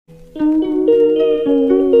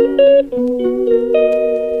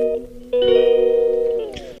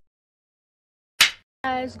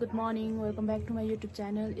Guys, good morning. Welcome back to my YouTube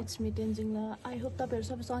channel. It's me Tenzingla. I hope तपाईहरु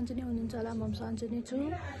सबै सन्चै नै हुनुहुन्छ होला. म सन्चै नै छु.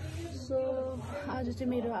 So आज चाहिँ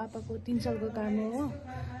मेरो आपाको 3 सालको काम हो.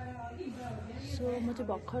 So म चाहिँ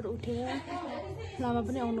भर्खर उठेर लामा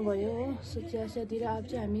पनि आउनु भयो हो. So चियातिर अब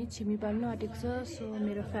चाहिँ हामी छिमी पाल्नु आटेको छ. So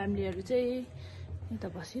मेरो फ्यामिलीहरु चाहिँ यता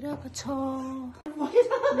बसिरहेको छ.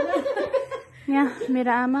 यहाँ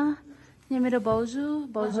मेरो आमा, यहाँ मेरो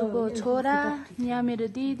भाउजूको छोरा, यहाँ मेरो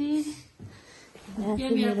दिदी,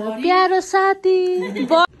 मेरो प्यारो साथी के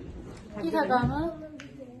खाएको आमा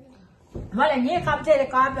मलाई नि कप्चेले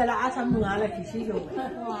कापेला आछम नुगाला खिसियो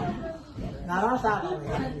नाला साथ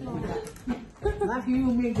ना फिउ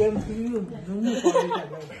मी गेम फिउ जुनु कोइता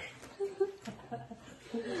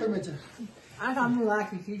आछम नुगा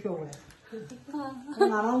खिसियो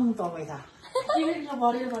नाला मु तपाईँ था के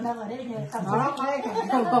बढ्यो भन्दा भरे नि नाला खाए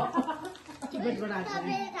टिकट बनाएको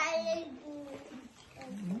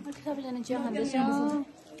सबैजना चिया खाँदैछ.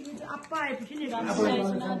 आप्पा आएपछि नि राम्रो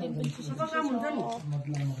सबै काम हुन्छ नि.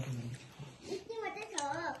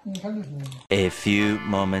 A few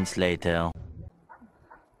moments later.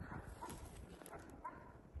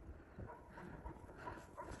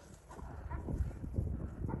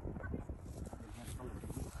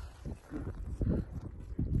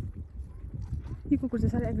 यो कुकुर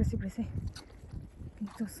चाहिँ साह्रै एग्रेसिभ रहेछ है.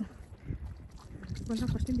 जस्तो बोल्न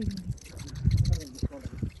फर्स्टै देख्नु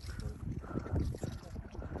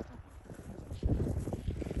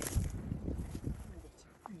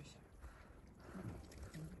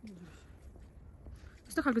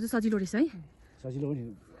यस्तो खालको चाहिँ सजिलो रहेछ है. सजिलो हो नि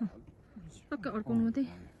टक्क अड्काउनु मात्रै.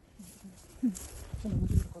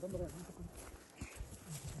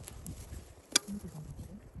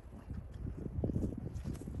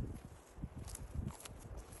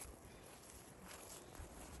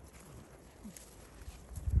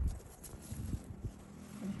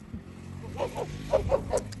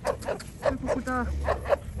 कुकुर त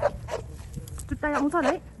चुट्टाइ आउँछ होला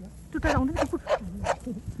है. चुट्टाइ आउँदैन कुकुर.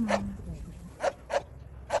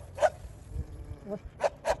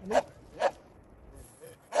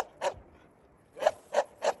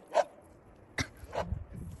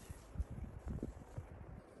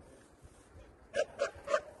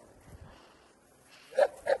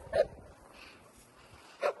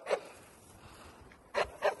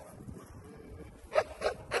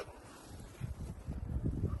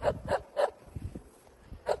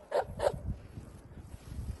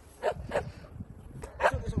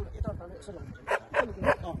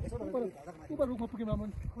 ऊपर रुखमा पुगेमा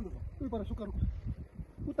मन उही पर सुक्खा रुख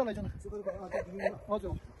उता लैजाउँ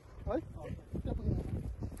हजुर है त्यहाँ पुगेमा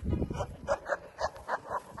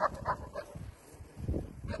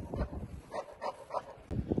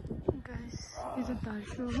गाइस यो चाहिँ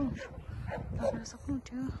धार्सो हो. तपाईँहरू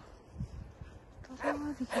सक्नुहुन्थ्यो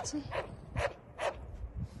तलदेखि चाहिँ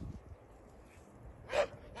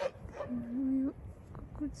यो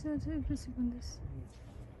कुकुर चाहिँ अझै एग्रेसिभ हुँदैछ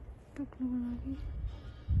टोक्नुको लागि.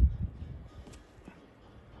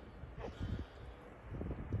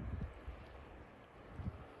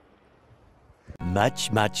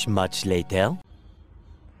 Much later.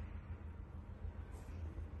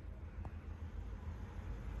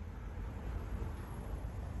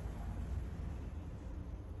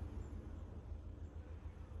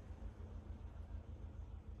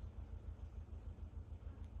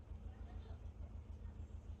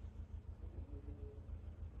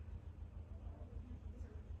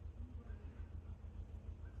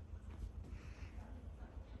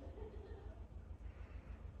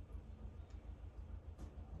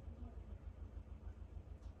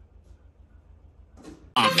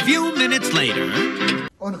 A few minutes later.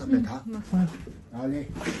 어느 갑니다. 아니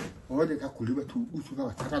어디가 굴리면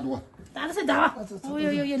우수가 찾아도 तारसे दावा ओ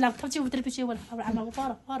यो ल्यापटप चाहिँ उत्र पछि बोल अब आमाको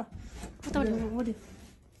पर उताबाट ओडी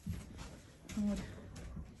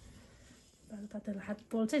तातेले हात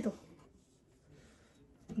पोल्छ है त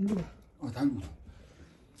당구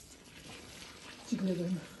찍는 거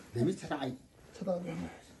내미 찾아이 찾아가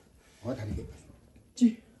다리게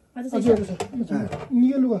지 맞아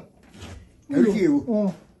이게 누가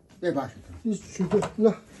여기요. 네 봐. 이 주도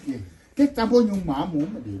나 예. 그 잡아용 마음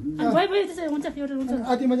못 돼. 왜 됐어요. 혼자 비오를 혼자.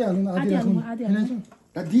 아디마지 않은 아디 않은.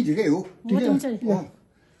 나 니들이요. 혼자.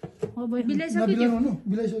 뭐 빌레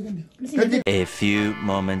A few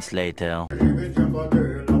moments later.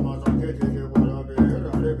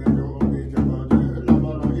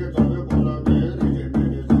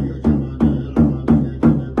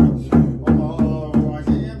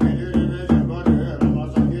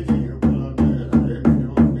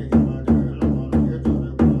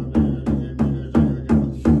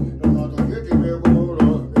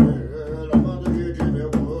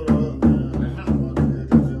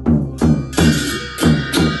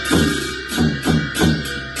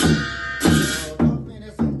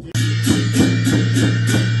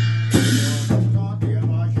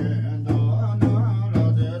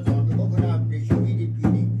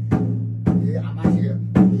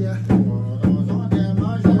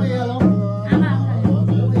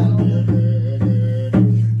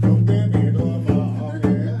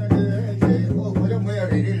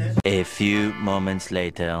 few moments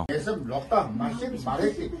later. 예습 럭다 마신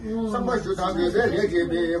말했지. 선거 주당에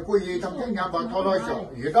레제베 고이 당장 양바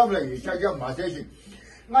토로셔. 예감을 이샤야 마세시.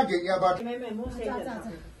 나게 야바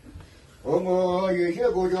어머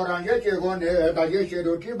예셰 고조랑 예제고네 다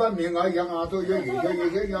예셰도 기반 민가 양아도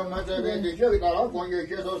예예 양마세베 예셰가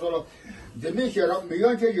공예셰도 서로 제미셰랑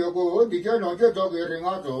미연체 요고 디제노제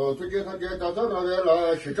저게링아도 투제한테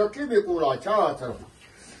다다라벨라 시작기비고라 차처럼.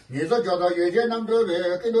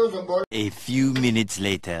 A few minutes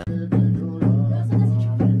later.